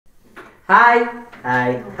Hi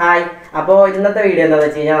hi hi. അപ്പോൾ ഇന്നത്തെ video എന്താണെന്ന്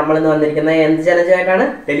വെച്ച് കഴിഞ്ഞാൽ നമ്മളിന്ന് വന്നിരിക്കുന്നത് എന്ത് ചലഞ്ച് ആയിട്ടാണ്?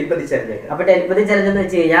 Telepathy challenge. അപ്പോൾ ടെലിപ്പതി ചലഞ്ച് എന്ന്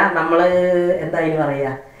വെച്ച് കഴിഞ്ഞാൽ നമ്മൾ എന്താ അതിന് പറയുക,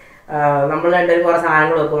 നമ്മൾ രണ്ടുപേരും കുറേ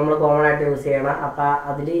സാധനങ്ങൾ വെക്കും, നമ്മൾ കോമൺ ആയിട്ട് യൂസ് ചെയ്യണം. അപ്പോൾ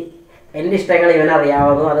അതിൽ എൻ്റെ ഇഷ്ടങ്ങൾ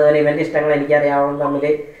ഇവനറിയാവുന്നു, അതുപോലെ ഇവൻ്റെ ഇഷ്ടങ്ങൾ എനിക്കറിയാവുന്നു, തമ്മിൽ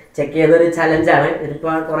ചെക്ക് ചെയ്തൊരു ചലഞ്ചാണ്.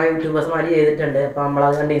 ഇതിപ്പോൾ കുറേ യൂട്യൂബേഴ്സ്മാർ ചെയ്തിട്ടുണ്ട്. അപ്പോൾ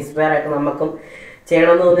നമ്മളത് കണ്ട് ഇൻസ്പയർ ആയിട്ട് നമുക്കും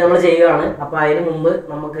ചെയ്യണമെന്ന് തോന്നി നമ്മൾ ചെയ്യുകയാണ്. അപ്പോൾ അതിന് മുമ്പ്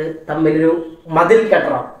നമുക്ക് തമ്മിലൊരു മതിൽ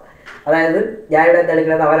കെട്ടണം. അതായത് ഞാൻ ഇവിടെ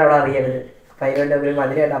എന്തെടുക്കുന്നത് അവരവിടെ അറിയരുത്. അപ്പോൾ അതിനുവേണ്ടി ഒരു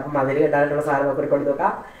മതിൽ കെട്ടാം. അപ്പം മതിൽ കെട്ടാനായിട്ടുള്ള സാധനമൊക്കെ കൊടുത്തു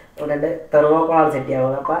നോക്കാം. രണ്ട് തെർമോക്കോളാണ് സെറ്റ്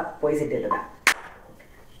ചെയ്യാവുന്നത്. അപ്പോൾ പോയി സെറ്റ് ചെയ്തില്ല.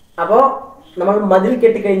 അപ്പോൾ നമ്മൾ മതിൽ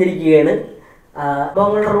കെട്ടിക്കഴിഞ്ഞിരിക്കുകയാണ്. അപ്പോൾ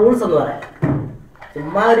നിങ്ങളുടെ റൂൾസ് ഒന്ന് പറയാം.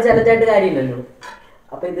 ചുമ്മാ ഒരു ചലഞ്ചായിട്ട് കാര്യമില്ലല്ലോ.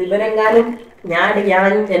 അപ്പോൾ ഇത് ഇവനെങ്ങാനും ഞാൻ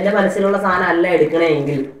എൻ്റെ മനസ്സിലുള്ള സാധനം അല്ല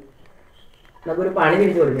എടുക്കണമെങ്കിൽ നമുക്കൊരു പണി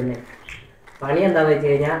തിരിച്ചു കൊടുക്കുന്നേ. പണി എന്താണെന്ന് വെച്ച്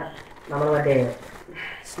കഴിഞ്ഞാൽ നമ്മൾ മറ്റേ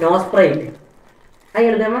സ്നോ സ്പ്രേ ഇല്ലേ, അത്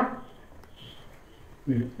എടുത്തമ്മ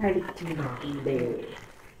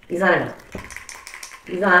ഈ സാധനം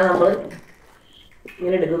നമ്മൾ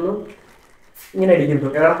ഇങ്ങനെ എടുക്കുന്നു, ഇങ്ങനെ അടിക്കുന്നു.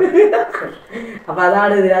 അപ്പോൾ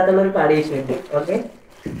അതാണ് ഇതിനകത്തുള്ളൊരു പണിഷ്മെന്റ്. ഓക്കെ,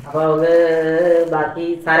 അപ്പോൾ നമുക്ക് ബാക്കി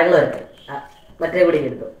സാധനങ്ങൾ വരട്ടെ. മറ്റേ കൂടി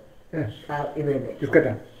എടുത്തു. ഇത്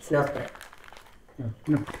തന്നെ സ്നോ സ്പ്രേ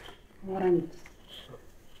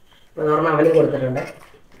അവന് കൊടുത്തിട്ടുണ്ട്.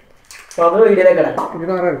 അപ്പോൾ നമുക്ക് വീഡിയോയിലേക്ക് കിടക്കാം.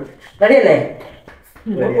 റെഡിയല്ലേ?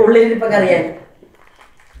 ഉള്ളിൽ ഇപ്പൊ അറിയാൻ.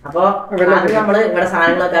 അപ്പോൾ ആദ്യം നമ്മൾ ഇവിടെ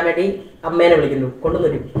സാധനങ്ങൾ വെക്കാൻ വേണ്ടി അമ്മേനെ വിളിക്കുന്നു.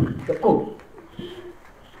 കൊണ്ടുവരും വെക്കൂ.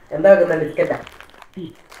 എന്താ വെക്കുന്ന? ബിസ്ക്കറ്റാ.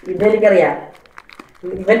 ഇതെനിക്കറിയാം,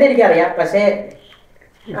 ഇവന്റെ എനിക്കറിയാം, പക്ഷേ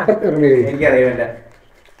എനിക്കറിയാം.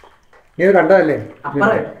 കണ്ടതല്ലേ?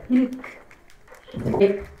 അപ്പുറം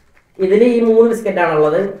ഇതിൽ ഈ 3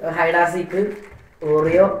 ബിസ്ക്കറ്റാണുള്ളത്. ഹൈഡാസിക്ക്,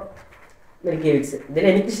 ഓറിയോ, മിൽക്കി വിക്സ്. ഇതിൽ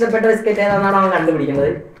എനിക്ക് ഇഷ്ടപ്പെട്ട ബിസ്ക്കറ്റ് ഏതാണെന്നാണ് അവൻ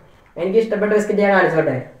കണ്ടുപിടിക്കുന്നത്. എനിക്ക് ഇഷ്ടപ്പെട്ട ബിസ്ക്കറ്റ് ഞാൻ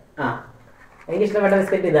കാണിച്ചോട്ടെ. എനിക്ക് ഇഷ്ടപ്പെട്ട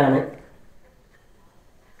ബിസ്ക്കറ്റ് ഇതാണ്.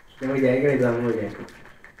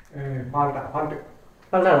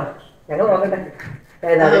 ഞങ്ങൾ നോക്കട്ടെ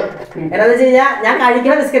എന്താന്ന് വെച്ച് കഴിഞ്ഞാൽ ഞാൻ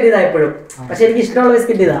കഴിക്കുന്ന ബിസ്ക്കറ്റ് ഇതാ എപ്പോഴും. പക്ഷെ എനിക്ക് ഇഷ്ടമുള്ള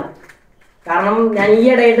ബിസ്ക്കറ്റ് ഇതാ. കാരണം ഞാൻ ഈ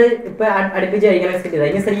ഇടയായിട്ട് ഇപ്പൊ അടുപ്പിച്ച് കഴിക്കുന്ന ബിസ്ക്കറ്റ് ഇതാ.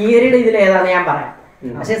 ഇനി ശ്രീഹരിയുടെ ഇതിൽ ഏതാണെന്ന് ഞാൻ പറയാം.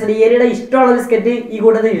 പക്ഷെ ശ്രീഹരിയുടെ ഇഷ്ടമുള്ള ബിസ്ക്കറ്റ് ഈ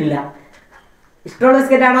കൂട്ടത്തിൽ ഇല്ല. ഇഷ്ടമുള്ള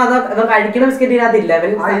ബിസ്ക്കറ്റ് ആണോ അതോ കഴിക്കുന്ന ബിസ്ക്കറ്റ് ഇതിനകത്തില്ല.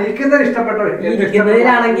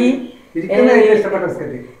 ഇരിക്കുന്നതിലാണെങ്കിൽ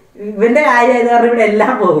ഇവന്റെ കാര്യമായത് കാരണം ഇവിടെ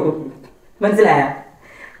എല്ലാം പോകും. മനസ്സിലായ?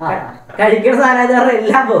 കഴിക്കുന്ന സാധനമായത് കാരണം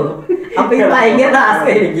എല്ലാം പോകും. അപ്പൊ ഇത് ഭയങ്കര ടാസ്ക്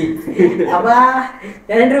എനിക്ക്. അപ്പൊ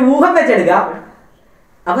ഞാൻ എൻ്റെ ഒരു ഊഹം വെച്ചെടുക്കാം.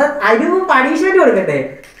 അപ്പൊ അതിന് പണിഷ്മെന്റ് കൊടുക്കട്ടെ.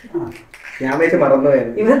 ഞാൻ മറന്നു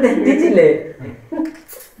ഇവൻ തെറ്റിച്ചില്ലേ?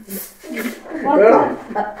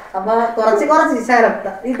 അപ്പൊ കുറച്ച് ശകലം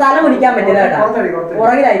ഈ തല കുടിക്കാൻ പറ്റില്ല കേട്ടോ,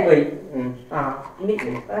 പുറകിലായിപ്പോയി.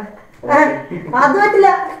 അത് പറ്റില്ല.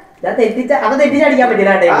 ഞാൻ തെറ്റിച്ചടിക്കാൻ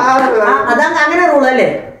പറ്റില്ല കേട്ടോ. അതാ അങ്ങനെ റൂളല്ലേ?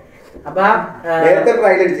 അപ്പൊ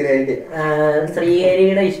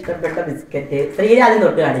ശ്രീഹരിയുടെ ഇഷ്ടപ്പെട്ട ബിസ്ക്കറ്റ് ശ്രീഹരി ആദ്യം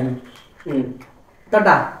തൊട്ട് കാണിക്കും.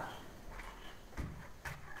 തൊട്ടാ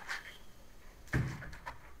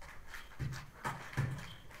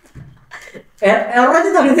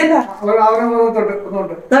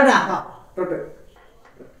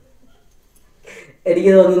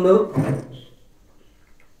എനിക്ക് തോന്നുന്നു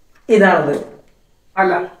ഇതാണത്.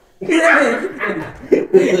 അല്ല,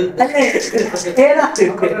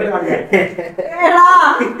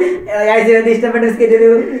 ഇഷ്ടപ്പെട്ട ബിസ്ക്കറ്റ് ഒരു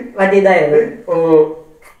മറ്റേ ഇതായിരുന്നു.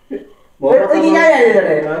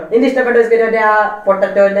 നിന്റെ ഇഷ്ടപ്പെട്ട ബിസ്ക്കറ്റ് മറ്റേ ആ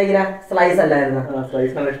പൊട്ടറ്റോന്റെ ഇങ്ങനെ സ്ലൈസ് അല്ലായിരുന്നു?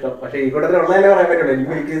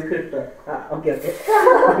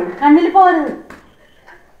 കണ്ണിൽ പോരുത്.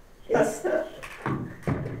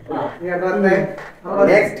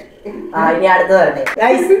 ഇനി അടുത്ത് വരട്ടെ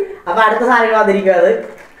ഗൈസ്. അപ്പൊ അടുത്ത സാധനങ്ങൾ വന്നിരിക്കുന്നത്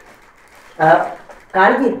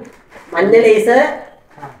കാണിക്ക്. മഞ്ഞ ലേസ്,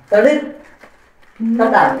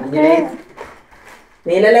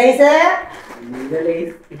 നീല ലേസ്,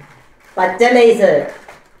 പച്ച ലേസ്.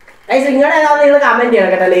 ഗൈസ് നിങ്ങളുടെ ഏതാണെന്ന് നിങ്ങൾ കമന്റ്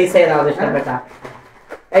ചെയ്യണം കേട്ടോ. ലേസ് ഏതാണെന്ന് ഇഷ്ടപ്പെട്ട.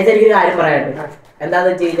 ഗൈസ് എനിക്കൊരു കാര്യം പറയാനുണ്ട്. എന്താന്ന്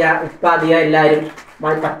വെച്ച് കഴിഞ്ഞാൽ ഇപ്പൊ അധികം എല്ലാവരും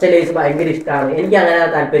പച്ച ലേസ് ഭയങ്കര ഇഷ്ടമാണ്. എനിക്ക് അങ്ങനെ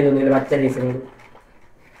താല്പര്യമൊന്നുമില്ല പച്ച ലേസിനോട്.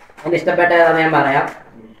 എൻ്റെ ഇഷ്ടപ്പെട്ട ഏതാണെന്ന് ഞാൻ പറയാം.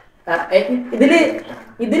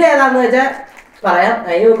 ഇതിലേതാന്ന് വെച്ചാൽ പറയാം.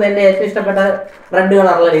 അതിന് മുമ്പ് എൻ്റെ ഏറ്റവും ഇഷ്ടപ്പെട്ട റെഡ്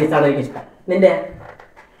കളറുള്ള ലേസാണ് എനിക്കിഷ്ടം. നിന്റെ?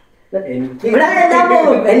 ഇവിടെ എല്ലാം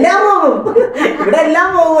പോകും, എല്ലാം പോകും. ഇവിടെ എല്ലാം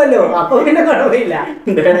പോകുമല്ലോ, അപ്പൊ പിന്നെ കുഴപ്പമില്ല.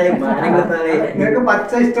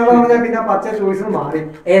 പച്ച ഇഷ്ടമുള്ള പിന്നെ പച്ച ചോയ്സ് മാറി.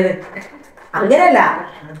 ഏത്? അങ്ങനെയല്ല,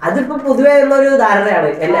 അതിപ്പോ പൊതുവേ ഉള്ള ഒരു ധാരണയാണ്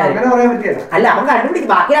എല്ലാവരും. അല്ല, അവൻ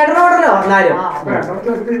കണ്ടുപിടിക്കും. ബാക്കി രണ്ടെണ്ണോടല്ലോ വന്നാലും.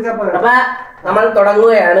 അപ്പൊ നമ്മൾ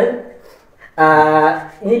തുടങ്ങുകയാണ്.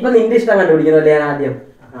 ഇനിയിപ്പോ നിന്റെ ഇഷ്ടം കണ്ടുപിടിക്കുന്നല്ലേ ഞാൻ ആദ്യം.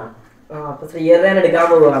 അപ്പൊ ശ്രീഹരി ഞാൻ എടുക്കാൻ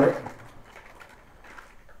പോവുകയാണ്.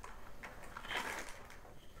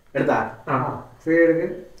 എടുത്താ ആ ശ്രീ എടുക്ക്.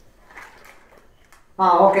 ആ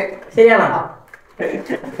ഓക്കെ ശരിയാണോ?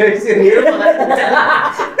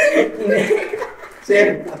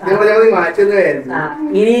 മാറ്റുന്നതായിരുന്നു.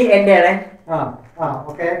 ഇനി എന്റെ ആണേ. ആ ആ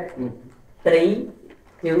ഓക്കെ 3,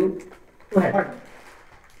 2, 1.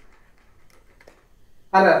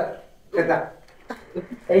 അല്ല എന്താ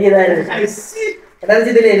എനിക്കിതായിരുന്നു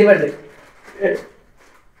ഇതിൽ എരിവുണ്ട്.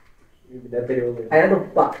 അതിനകത്ത്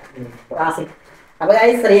ഉപ്പ ക്ലാസിക്. അപ്പൊ ഈ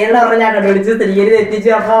സ്ത്രീകളുടെ പറഞ്ഞ ഞാൻ കണ്ടുപിടിച്ചു, സ്ത്രീയിൽ എത്തിച്ചു.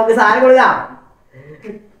 അപ്പൊ നമുക്ക് സാധനം കൊടുക്കാം.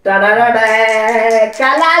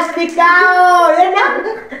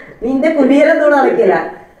 നിന്റെ കുടിയേരത്തോട് നടക്കില്ല.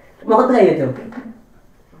 മുഖത്ത് കൈ വെച്ചോ.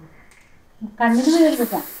 കണ്ണിന്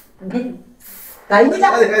വീഴ്ച. കഴിഞ്ഞില്ല.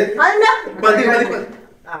 അതല്ല.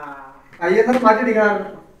 കയ്യെന്ന് മാറ്റിടിക്കണം.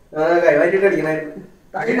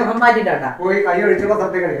 മുഖം മാറ്റിട്ടാ. പോയി കൈ ഒഴിച്ചുള്ള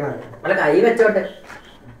സത്യം കഴിക്കണം. അല്ല കൈ വെച്ചോട്ടെ.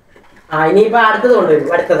 ആ ഇനിയിപ്പോ അടുത്തത് കൊണ്ടുവരും.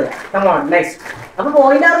 അടുത്തത് നെക്സ്റ്റ്. അപ്പൊ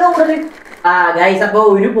പോയിന്റ് ആർക്കാ കൂടുതൽ? ആ ഗൈസ്, അപ്പൊ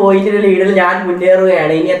ഒരു പോയിന്റിന്റെ ലീഡിൽ ഞാൻ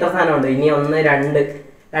മുന്നേറുകയാണ്. ഇനി എത്ര സാധനമുണ്ട്? ഇനി 1,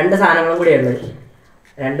 2 സാധനങ്ങളും കൂടെ ഉണ്ട്.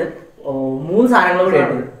 3 സാധനങ്ങളും കൂടെ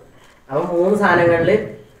ഉണ്ട്. അപ്പൊ 3 സാധനങ്ങളില്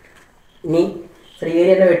ഇനി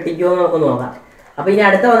ശ്രീഹരി എന്നെ വെട്ടിക്കുമോ നമുക്ക് നോക്കാം. അപ്പൊ ഇനി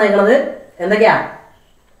അടുത്ത വന്നേക്കുന്നത് എന്തൊക്കെയാ?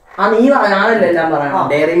 ആ നീ ഞാനല്ലേ എല്ലാം പറയാം.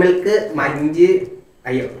 ഡയറി മിൽക്ക്, മഞ്ച്,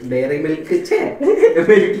 അയ്യോ diary milk,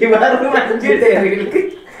 milky bar, Munch, diary milk.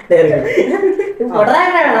 അപ്പൊ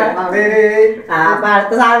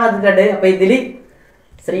അടുത്ത സാധനം വന്നിട്ടുണ്ട്. അപ്പൊ ഇതില്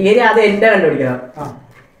ശ്രീഹരി ആദ്യം എന്റെ കണ്ടുപിടിക്കണം.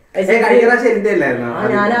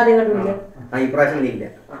 ഞാനാദ്യം കണ്ടുപിടിക്കാം.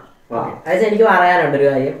 അത് എനിക്ക് പറയാനുണ്ട് ഒരു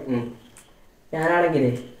കാര്യം.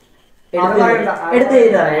 ഞാനാണെങ്കിലേ എടുത്ത്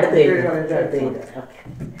കഴിഞ്ഞു.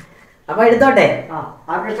 അപ്പൊ എടുത്തോട്ടെ.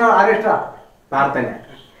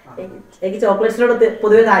 എനിക്ക് ചോക്ലേറ്റ്സിനോട്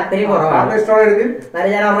പൊതുവെ താല്പര്യം കുറവാണ്.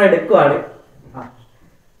 എന്നാലും ഞാൻ അവിടെ എടുക്കുവാണ്.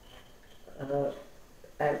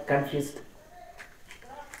 കൺഫ്യൂസ്ഡ്.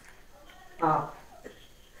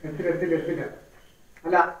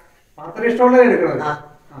 അല്ല പാത്രം ഇഷ്ടമുള്ളത് എടുക്കണത്.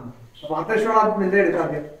 പാത്രം ഇഷ്ടമുള്ള നിന്റെ എടുക്കാം.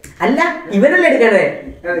 അല്ല ഇവരല്ലേ എടുക്കണ്ടേ?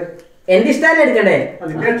 എന്റെ ഇഷ്ടമല്ലേ എടുക്കണ്ടേ?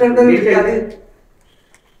 പിടിച്ചേ.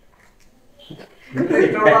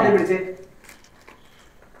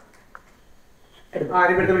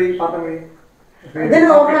 പാത്രം ഇതിന്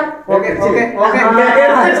നോക്കണം.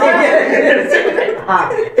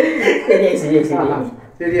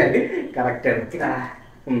 ശരിയാണ്. കറക്റ്റ് ആണ്.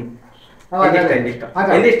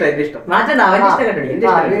 മാറ്റണ്ട. അവന്റെ ഇഷ്ടം കണ്ടുപിടി.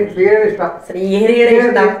 ഇഷ്ടം ശ്രീഹരിയുടെ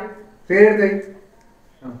ഇഷ്ടം.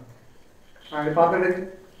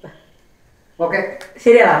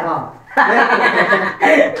 ശരിയാ.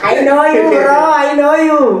 I know you bro, I know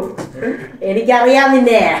U. എനിക്കറിയാം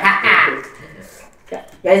നിന്നെ.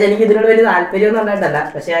 എനിക്ക് ഇതിനോട് വലിയ താല്പര്യമൊന്നും ഉണ്ടായിട്ടല്ല.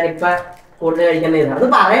 പക്ഷെ ഞാനിപ്പ കൂടുതൽ കഴിക്കുന്ന ഇതാണ്. അത്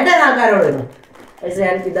പറയട്ടെ ആൾക്കാരോട്. പക്ഷെ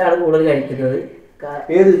ഞാൻ ഇതാണ് കൂടുതൽ കഴിക്കുന്നത്.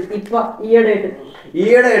 ഇപ്പൊ ഈയിടെ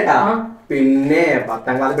പിന്നെ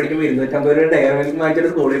 10ാം ക്ലാസ് പഠിക്കുമ്പോ 250 രൂപ ഡയറി മിൽക്ക് വാങ്ങിച്ചിട്ട്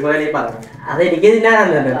സ്കൂളിൽ പോയാൽ പറഞ്ഞു. അതെനിക്ക്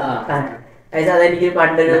തിന്നാനല്ലോ. അതെനിക്ക്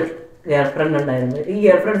പണ്ടൊരു ഗേൾ ഫ്രണ്ട് ഉണ്ടായിരുന്നു. ഈ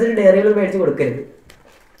ഗേൾ ഫ്രണ്ട്സിന് ഡയറി മിൽക്ക് മേടിച്ച് കൊടുക്കരുത്.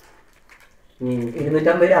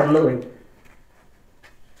 250 അന്ന് പോയി.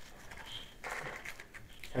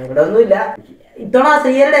 ഇവിടെ ഒന്നുമില്ല. ഇത്തവണ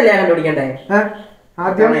ശ്രീഹരിയുടെ അല്ലേ കണ്ടുപിടിക്കണ്ടേ?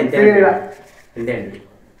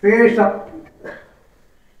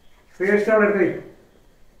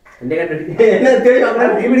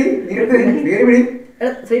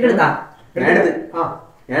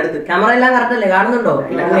 ക്യാമറ എല്ലാം കറക്റ്റ് അല്ലേ? കാണുന്നുണ്ടോ?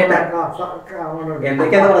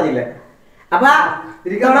 എന്തൊക്കെയാന്ന് പറഞ്ഞില്ല. അപ്പൊ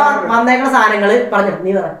ഇത്തവണ വന്നേക്കുന്ന സാധനങ്ങള് പറഞ്ഞു.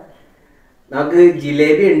 നീ പറ. നമുക്ക്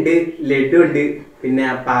ജിലേബി ഉണ്ട്, ലഡു ഉണ്ട്, പിന്നെ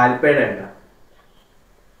പാൽപ്പേട ഉണ്ട്.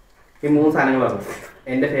 ഈ 3 സാധനങ്ങൾ പറഞ്ഞു.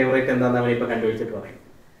 എന്റെ ഫേവറേറ്റ് എന്താന്ന് അവൻ ഇപ്പൊ കണ്ടുപിടിച്ചിട്ട് പറയും.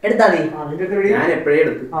 എടുത്താ മതി. ഞാൻ എപ്പോഴേ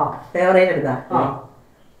എടുത്തു. ഫേവറേറ്റ് എടുത്താ.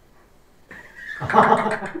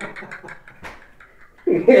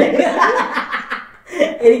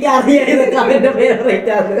 എനിക്ക് അറിയാം ഇതൊക്കെ അവന്റെ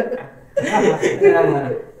ഫേവറേറ്റ് ആണ്.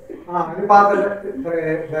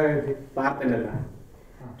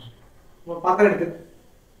 പാത്രം എടുത്ത്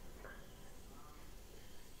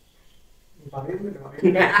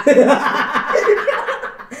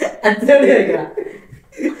അച്ഛനോട് ചോദിക്കണം.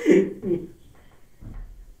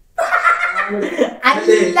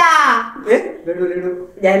 അല്ല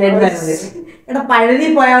ഞാൻ എടാ പഴനി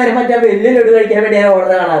പോയവരെ മറ്റേ വലിയ ലഡു കഴിക്കാൻ വേണ്ടി ഞാൻ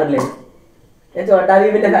ഓർഡർ കാണാറില്ലേ? ഞാൻ ചോട്ടാ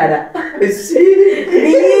ഭീമിന്റെ ഫാനാ.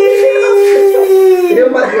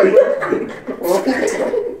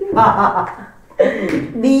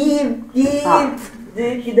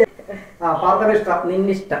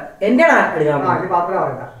 നിന്റെ ഇഷ്ടം എന്റെ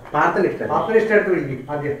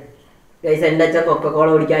ഗൈസ്. എന്റെ അച്ഛൻ കൊക്കക്കോള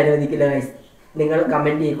കുടിക്കാൻ അനുവദിക്കില്ല ഗൈസ്. നിങ്ങൾ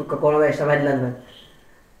കമന്റ് ചെയ്യും കൊക്കക്കോള വിഷമല്ലെന്ന്.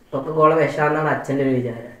 കൊക്കക്കോള വിഷമെന്നാണ് അച്ഛൻ്റെ ഒരു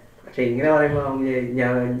വിചാരം. പക്ഷെ ഇങ്ങനെ പറയുമ്പോ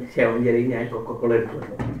ഞാൻ ഞാൻ കൊക്കക്കോള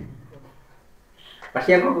എടുക്കുമല്ലോ. പക്ഷെ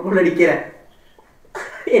ഞാൻ കൊക്കക്കോള അടിക്കില്ല.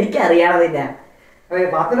 എനിക്കറിയാതില്ല.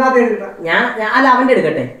 ഞാൻ അല്ല അവന്റെ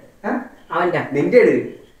എടുക്കട്ടെ. അവന്റെ നിന്റെ എടുക്ക്.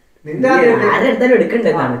 ആരെടുത്താലും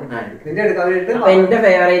എടുക്കണ്ടെന്നാണ്. അപ്പൊ എന്റെ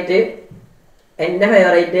ഫേവറേറ്റ്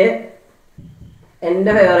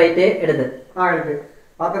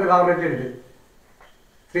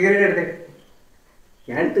എടുത്ത്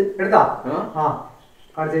ഞാൻ എടുത്താ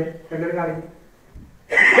എന്റെ ഫേവറേറ്റ്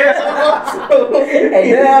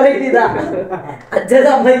ഇതാ. അച്ഛൻ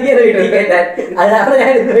സമ്മതിക്കാൻ അതാണ്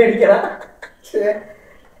ഞാൻ ഇത് മേടിക്കണം.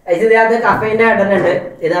 ഇതിനകത്ത് കഫേന്റെ ഇടുന്നുണ്ട്.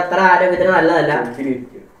 ഇത് അത്ര ആരോഗ്യത്തിന് നല്ലതല്ല.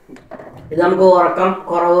 ഇത് നമുക്ക് ഉറക്കം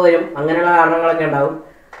കുറവ് വരും, അങ്ങനെയുള്ള കാരണങ്ങളൊക്കെ ഉണ്ടാവും.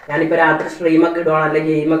 ഞാനിപ്പോൾ രാത്രി സ്ട്രീമൊക്കെ ഇടുവാണ്,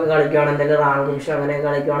 അല്ലെങ്കിൽ ഗെയിമൊക്കെ കളിക്കുവാണ്, എന്തെങ്കിലും റാങ്ക് പുഷ് അങ്ങനെയൊക്കെ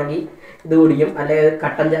കളിക്കുവാണെങ്കിൽ ഇത് കുടിക്കും. അല്ലെങ്കിൽ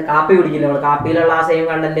കാപ്പി കുടിക്കില്ല നമ്മൾ. കാപ്പിയിലുള്ള ആ സെയിം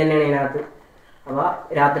കണ്ടന്റ് തന്നെയാണ് ഇതിനകത്ത്. അപ്പോൾ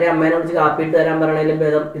രാത്രി അമ്മേനെ വിളിച്ച് കാപ്പി ഇട്ട് തരാൻ പറയണേലും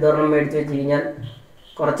ഭേദം ഇതൊരെണ്ണം മേടിച്ച് വെച്ച് കഴിഞ്ഞാൽ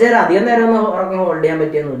കുറച്ച് നേരം, അധികം നേരം ഒന്നും ഉറക്കം ഹോൾഡ് ചെയ്യാൻ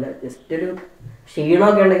പറ്റിയൊന്നുമില്ല. ജസ്റ്റ് ഒരു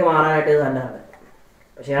ക്ഷീണമൊക്കെ ഉണ്ടെങ്കിൽ മാറാനായിട്ട് ഇത് നല്ലതാണ്.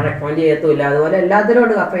 പക്ഷെ ഞാൻ റെക്കമെൻഡ് ചെയ്യത്തുമില്ല. അതുപോലെ എല്ലാത്തിനും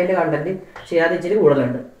ഉണ്ട് കഫേൻ്റെ കണ്ടന്റ്, പക്ഷേ അത് ഇച്ചിരി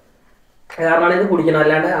കൂടുതലുണ്ട്. കാരണമാണ് ഇത് കുടിക്കണം,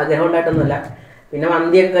 അല്ലാണ്ട് ആഗ്രഹം ഉണ്ടായിട്ടൊന്നുമല്ല. പിന്നെ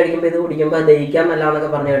മന്തിയൊക്കെ കഴിക്കുമ്പോൾ ഇത് കുടിക്കുമ്പോൾ ദഹിക്കാൻ നല്ലതെന്നൊക്കെ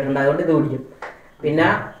പറഞ്ഞു കേട്ടിട്ടുണ്ട്, അതുകൊണ്ട് ഇത് കുടിക്കും. പിന്നെ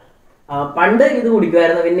പണ്ട് ഇത്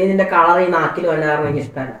കുടിക്കുമായിരുന്നു. പിന്നെ ഇതിൻ്റെ കളർ ഈ നാക്കിൽ വന്ന കാരണം എനിക്ക്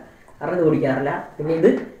ഇഷ്ടമല്ല, കാരണം ഇത് കുടിക്കാറില്ല. പിന്നെ ഇത്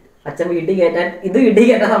അച്ഛൻ വീട്ടിൽ കയറ്റാൻ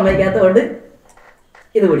സമ്മതിക്കാത്തതുകൊണ്ട്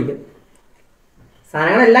ഇത് കുടിക്കും.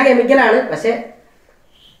 സാധനങ്ങളെല്ലാം കെമിക്കലാണ്, പക്ഷെ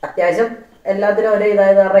അത്യാവശ്യം എല്ലാത്തിനും ഒരേ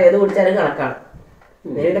ഇതായത് കാരണം ഏത് കുടിച്ചാലും കണക്കാണ്.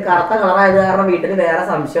 ഇതിൻ്റെ കറുത്ത കളറായത് കാരണം വീട്ടിൽ വേറെ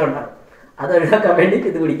സംശയം ഉണ്ടാകും, അത് ഒഴിവാക്കാൻ വേണ്ടി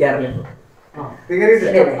ഇത് കുടിക്കാറില്ല.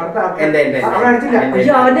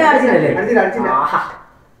 അവന്റെ ആവശ്യമല്ലേ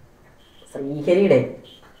ശ്രീഹരിയുടെ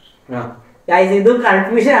ഇതും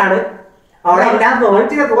കൺഫ്യൂഷൻ ആണ്. അവിടെ എല്ലാം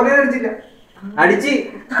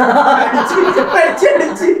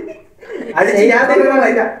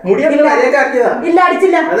ഇല്ല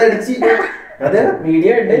അടിച്ചില്ല.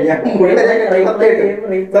 വീഡിയോ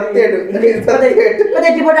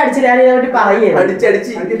തെറ്റിപ്പോട്ട് അടിച്ചില്ല. ഞാൻ വേണ്ടി പറയുക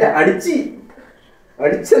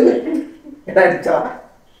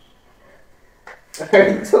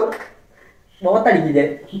മുഖത്തടിക്കില്ലേ?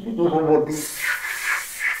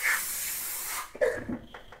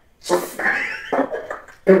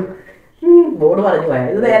 ബോർഡ് പറഞ്ഞു പോയാ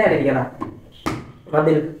ഇത് നേരെ അടിക്കണം.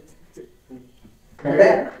 മതിൽ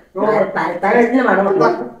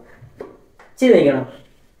ഇച്ചിരി വയ്ക്കണം.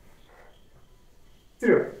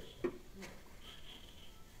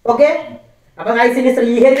 ഓക്കെ, അപ്പൊ ഗൈസിന്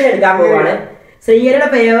ശ്രീഹരിയുടെ എടുക്കാൻ പോവാണ്. ശ്രീഹരിയുടെ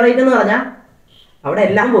ഫേവറേറ്റ് എന്ന് പറഞ്ഞാൽ അവിടെ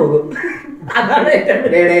എല്ലാം പോകും. അതാണ് കേട്ടോ.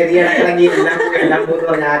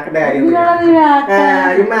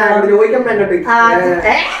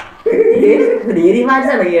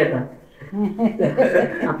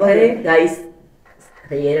 അപ്പൊ ഗൈസ്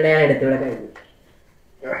ശ്രീഹരിയുടെ ഞാൻ എടുത്തിവിടെ കഴിഞ്ഞു.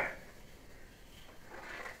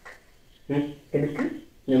 എടുക്ക്,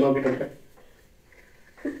 ഞാൻ നോക്കിട്ട്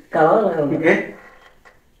കളർ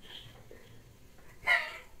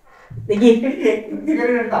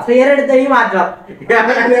ശ്രീഹരി എടുത്ത് എനിക്ക് മാറ്റണം.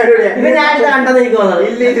 ഇപ്പൊ ഞാൻ കണ്ടത് എനിക്ക് തോന്നുന്നത്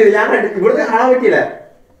ഇവിടുത്തെ കാണാൻ പറ്റിയില്ല.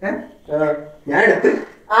 ഞാൻ എടുത്ത്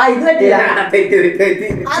ഇത് പറ്റില്ല.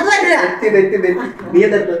 അത് പറ്റില്ല. നീ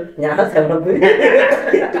എന്തെടുത്ത്? ഞാൻ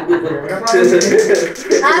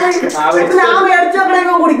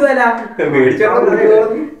മേടിച്ചോക്കണേക്കോ കുടിക്കുവല്ല.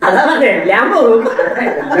 അതാണ് എല്ലാം പോകും.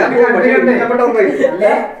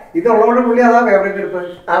 ഇതുള്ളതുകൊണ്ട് പുള്ളി അതാ ഫേവറേറ്റ് എടുത്തത്.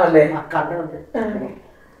 ആണല്ലേ?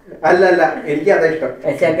 അല്ല അല്ല, എനിക്ക് അതാ ഇഷ്ടം.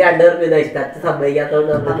 രണ്ടുപേർക്കും ഇതാ ഇഷ്ടം. അച്ഛൻ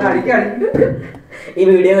സമ്മതിക്കാത്തോണ്ട് ഈ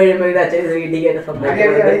വീഡിയോ കഴിയുമ്പോൾ അച്ഛൻ വീട്ടിൽ കേട്ട് സമ്മതിക്കാൻ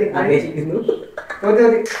അന്വേഷിക്കുന്നു.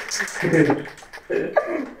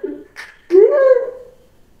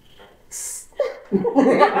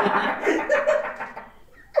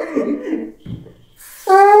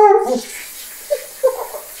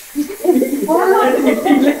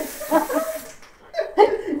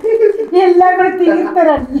 എല്ലാം കൂടെ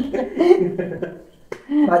തീർത്തരാണ്.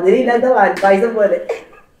 മധുരയില്ലാത്ത പായസം പോലെ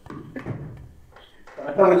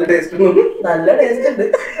നല്ല ടേസ്റ്റ് ഉണ്ട്.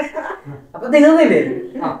 അപ്പൊ തീർന്നില്ലേ?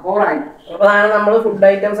 അപ്പൊ നമ്മള് ഫുഡ്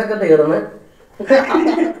ഐറ്റംസ് ഒക്കെ തീർന്ന്.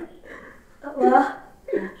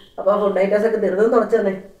 അപ്പൊ ഫുഡ് ഐറ്റംസ് ഒക്കെ തീർന്ന് തുടച്ചു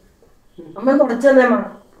തന്നെ. അമ്മ തുടച്ചു തന്നെ അമ്മ.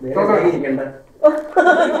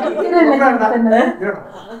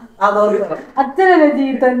 അച്ഛനല്ലേ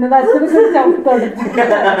ജീവിതം അച്ഛനെ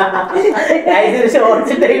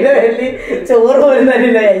ചോറ് പോലും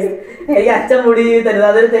തരില്ല. എനിക്ക് അച്ഛൻ മുടി തരുന്നത്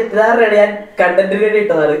അതൊരു തെറ്റിദ്ധാരണയാണ്. ഞാൻ കണ്ടന്റിന് വേണ്ടി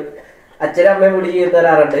ഇട്ടതാണ്. അച്ഛനും അമ്മയും മുടി ചെയ്ത്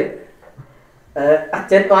തരാറുണ്ട്.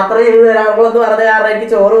 അച്ഛൻ മാത്രമേ ചെയ്ത് തരാറുള്ളൂ എന്ന് പറഞ്ഞ കാരണം എനിക്ക്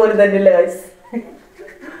ചോറ് പോലും തന്നില്ല. ഗൈസ്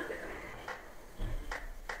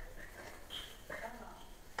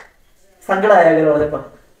സങ്കടമായ പറഞ്ഞപ്പോ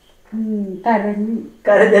കരഞ്ഞു.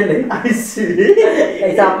 കരഞ്ഞല്ലേ?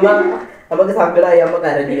 Guys, അമ്മ നമുക്ക് സങ്കടമായി, അമ്മ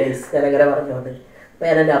കരഞ്ഞു ഗൈസ് ചിലകര പറഞ്ഞോണ്ട്. അപ്പൊ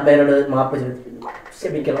ഞാൻ എന്റെ അമ്മേനോട് മാപ്പ് ചോദിക്കുന്നു,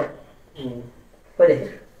 ക്ഷമിക്കണം. പോരെ?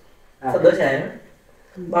 സന്തോഷായ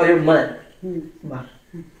ഒരു ഉമ്മ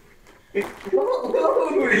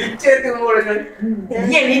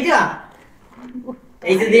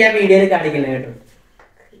ഇത് ഞാൻ വീഡിയോയിൽ കാണിക്കില്ല കേട്ടോ.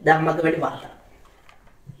 ഇത് അമ്മക്ക് വേണ്ടി വാർത്ത.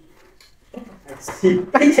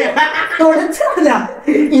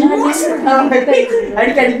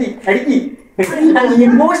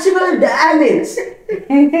 Emotional damage.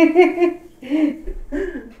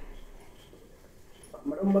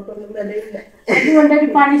 അതുകൊണ്ടൊരു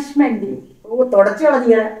പണിഷ്മെന്റ്. തുടച്ചു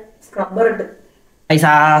കളഞ്ഞ സ്ക്രബ്ബർ ഇട്ട്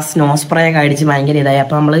ആ സ്നോ സ്പ്രേ ഒക്കെ അടിച്ച് ഭയങ്കര ഇതായി.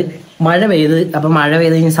 അപ്പൊ നമ്മള് മഴ പെയ്ത്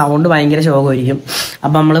കഴിഞ്ഞ് സൗണ്ട് ഭയങ്കര ശോകമായിരിക്കും.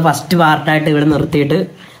 അപ്പൊ നമ്മള് ഫസ്റ്റ് പാർട്ടായിട്ട് ഇവിടെ നിർത്തിയിട്ട്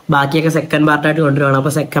ബാക്കിയൊക്കെ സെക്കൻഡ് പാർട്ടായിട്ട് കൊണ്ടുവരണം.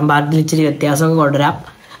 അപ്പൊ സെക്കൻഡ് പാർട്ടിൽ ഇച്ചിരി വ്യത്യാസം കൊണ്ടുവരാം.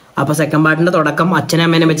 അപ്പൊ സെക്കൻഡ് പാർട്ടിന്റെ തുടക്കം അച്ഛനും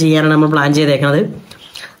അമ്മേനെ വെച്ച് ചെയ്യാനാണ് നമ്മൾ പ്ലാൻ ചെയ്തേക്കുന്നത്.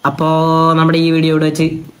 അപ്പോൾ നമ്മുടെ ഈ വീഡിയോ ഇവിടെ വെച്ച്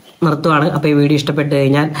നിർത്തുവാണ്. അപ്പോൾ ഈ വീഡിയോ ഇഷ്ടപ്പെട്ട്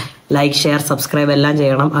കഴിഞ്ഞാൽ ലൈക്ക്, ഷെയർ, സബ്സ്ക്രൈബ് എല്ലാം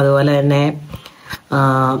ചെയ്യണം. അതുപോലെ തന്നെ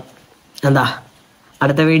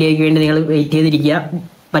അടുത്ത വീഡിയോയ്ക്ക് വേണ്ടി നിങ്ങൾ വെയിറ്റ് ചെയ്തിരിക്കുക.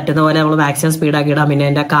 പറ്റുന്ന പോലെ നമ്മൾ മാക്സിമം സ്പീഡാക്കി ഇടാം. പിന്നെ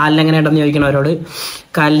എൻ്റെ കാലിൽ എങ്ങനെ ഉണ്ടെന്ന് ചോദിക്കണവരോട്,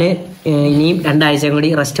 കാലിന് ഇനിയും 2 ആഴ്ചയും കൂടി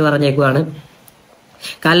റെസ്റ്റ് പറഞ്ഞേക്കുവാണ്.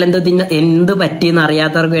 കാലിൽ എന്ത് പറ്റിയെന്ന്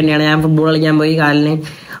അറിയാത്തവർക്ക് വേണ്ടിയാണ്. ഞാൻ ഫുട്ബോൾ കളിക്കാൻ പോയി കാലിന്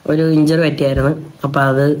ഒരു ഇഞ്ചറി പറ്റിയായിരുന്നു. അപ്പോൾ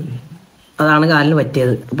അതാണ് കാലിന്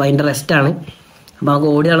പറ്റിയത്. അപ്പോൾ അതിൻ്റെ റെസ്റ്റാണ്. അപ്പോൾ നമുക്ക്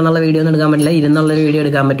ഓടി നടന്നുള്ള വീഡിയോ ഒന്നും എടുക്കാൻ പറ്റില്ല, ഇരുന്നുള്ളൊരു വീഡിയോ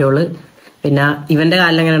എടുക്കാൻ പറ്റുള്ളൂ. പിന്നെ ഇവൻ്റെ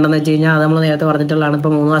കാലിൽ എങ്ങനെ ഉണ്ടെന്ന് വെച്ച് കഴിഞ്ഞാൽ അത് നമ്മൾ നേരത്തെ പറഞ്ഞിട്ടുള്ളതാണ്.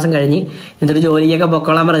 ഇപ്പോൾ 3 മാസം കഴിഞ്ഞ് എന്നിട്ട് ജോലിക്കൊക്കെ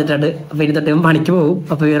പൊക്കോളാൻ പറഞ്ഞിട്ടുണ്ട്. അപ്പോൾ ഇനി തൊട്ട് പണിക്ക് പോകും.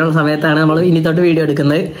 അപ്പോൾ ഇവരുള്ള സമയത്താണ് നമ്മൾ ഇനി തൊട്ട് വീഡിയോ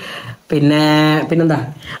എടുക്കുന്നത്. പിന്നെന്താ,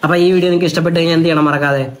 അപ്പോൾ ഈ വീഡിയോ നിങ്ങൾക്ക് ഇഷ്ടപ്പെട്ട് കഴിഞ്ഞാൽ എന്ത് ചെയ്യണം?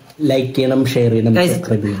 മറക്കാതെ ലൈക്ക് ചെയ്യണം, ഷെയർ ചെയ്യണം,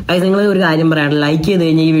 സബ്സ്ക്രൈബ് ചെയ്യണം. അത് നിങ്ങൾ ഒരു കാര്യം പറയാണ്ട്, ലൈക്ക് ചെയ്ത്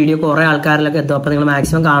കഴിഞ്ഞാൽ ഈ വീഡിയോ കുറേ ആൾക്കാരിലൊക്കെ എത്തും. അപ്പോൾ നിങ്ങൾ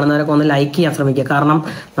മാക്സിമം കാണുന്നവരൊക്കെ ഒന്ന് ലൈക്ക് ചെയ്യാൻ ശ്രമിക്കുക. കാരണം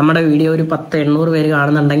നമ്മുടെ വീഡിയോ ഒരു 1000-800 പേര്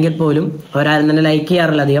കാണുന്നുണ്ടെങ്കിൽ പോലും അവരാരും തന്നെ ലൈക്ക്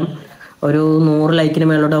ചെയ്യാറില്ല അധികം. ഒരു 100 ലൈക്കിന്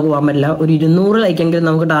മേലോട്ട് പോകാൻ പറ്റില്ല. ഒരു 200 ലൈക്കെങ്കിലും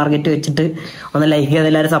നമുക്ക് ടാർഗറ്റ് വെച്ചിട്ട് ഒന്ന് ലൈക്ക് ചെയ്ത്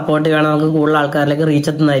എല്ലാവരും സപ്പോർട്ട് ചെയ്യണം. നമുക്ക് കൂടുതൽ ആൾക്കാരിലേക്ക് റീച്ച്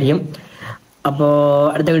എത്തുന്നതായിരിക്കും. അപ്പോൾ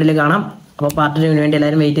അടുത്ത വീഡിയോയിൽ കാണാം. അപ്പോൾ പാർട്ടിന് വേണ്ടി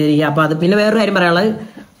എല്ലാവരും വെയിറ്റ് ചെയ്തിരിക്കുക. അപ്പോൾ അത് പിന്നെ വേറൊരു കാര്യം പറയാനുള്ളത്,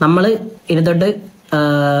 നമ്മൾ ഇനി തൊട്ട്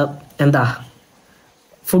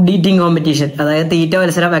ഫുഡ് ഈറ്റിംഗ് കോമ്പറ്റീഷൻ, അതായത് തീറ്റ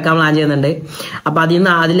മത്സരം വെക്കാൻ പ്ലാൻ ചെയ്യുന്നുണ്ട്. അപ്പോൾ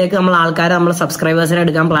അതിലേക്ക് നമ്മൾ സബ്സ്ക്രൈബേഴ്സിനെ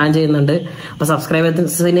എടുക്കാൻ പ്ലാൻ ചെയ്യുന്നുണ്ട്. അപ്പോൾ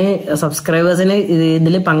സബ്സ്ക്രൈബേഴ്സിന്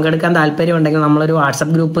ഇതിൽ പങ്കെടുക്കാൻ താല്പര്യം ഉണ്ടെങ്കിൽ നമ്മളൊരു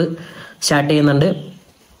വാട്സപ്പ് ഗ്രൂപ്പ് സ്റ്റാർട്ട് ചെയ്യുന്നുണ്ട്.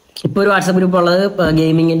 ഇപ്പോൾ ഒരു വാട്സപ്പ് ഗ്രൂപ്പ് ഉള്ളത്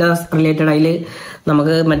ഗെയിമിങ്ങിൻ്റെ റിലേറ്റഡ്. അതിൽ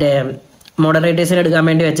നമുക്ക് മോഡറേറ്റേഴ്സിനെ എടുക്കാൻ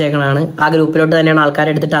വേണ്ടി വെച്ചേക്കണതാണ്. ആ ഗ്രൂപ്പിലോട്ട് തന്നെയാണ് ആൾക്കാരെ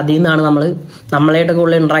എടുത്തിട്ട് അതിൽ നിന്നാണ് നമ്മളായിട്ട്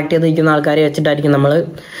കൂടുതൽ ഇൻട്രാക്ട് ചെയ്ത് നിൽക്കുന്ന ആൾക്കാരെ വെച്ചിട്ടായിരിക്കും നമ്മൾ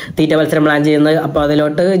തീറ്റ മത്സരം പ്ലാൻ ചെയ്യുന്നത്. അപ്പോൾ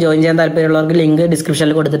അതിലോട്ട് ജോയിൻ ചെയ്യാൻ താല്പര്യമുള്ളവർക്ക് ലിങ്ക്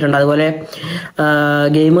ഡിസ്ക്രിപ്ഷനിൽ കൊടുത്തിട്ടുണ്ട്. അതുപോലെ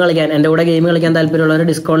എൻ്റെ കൂടെ ഗെയിം കളിക്കാൻ താല്പര്യമുള്ളവർ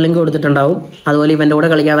ഡിസ്കൗണ്ട് ലിങ്ക് കൊടുത്തിട്ടുണ്ടാവും. അതുപോലെ ഇവൻ്റെ കൂടെ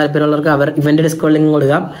കളിക്കാൻ താല്പര്യമുള്ളവർക്ക് ഇവൻ്റെ ഡിസ്കൗണ്ട് ലിങ്ക്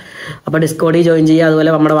കൊടുക്കാം. അപ്പോൾ ഡിസ്കൗണ്ടിൽ ജോയിൻ ചെയ്യുക, അതുപോലെ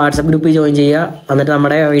നമ്മുടെ വാട്സപ്പ് ഗ്രൂപ്പിൽ ജോയിൻ ചെയ്യുക, എന്നിട്ട്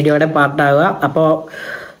നമ്മുടെ വീഡിയോയുടെ പാർട്ടാവുക. അപ്പോൾ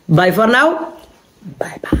by for now,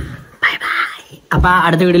 bye bye. അപ്പോൾ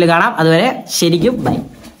അടുത്ത വീഡിയോയിൽ കാണാം. അതുവരെ ശരിക്കും ബൈ.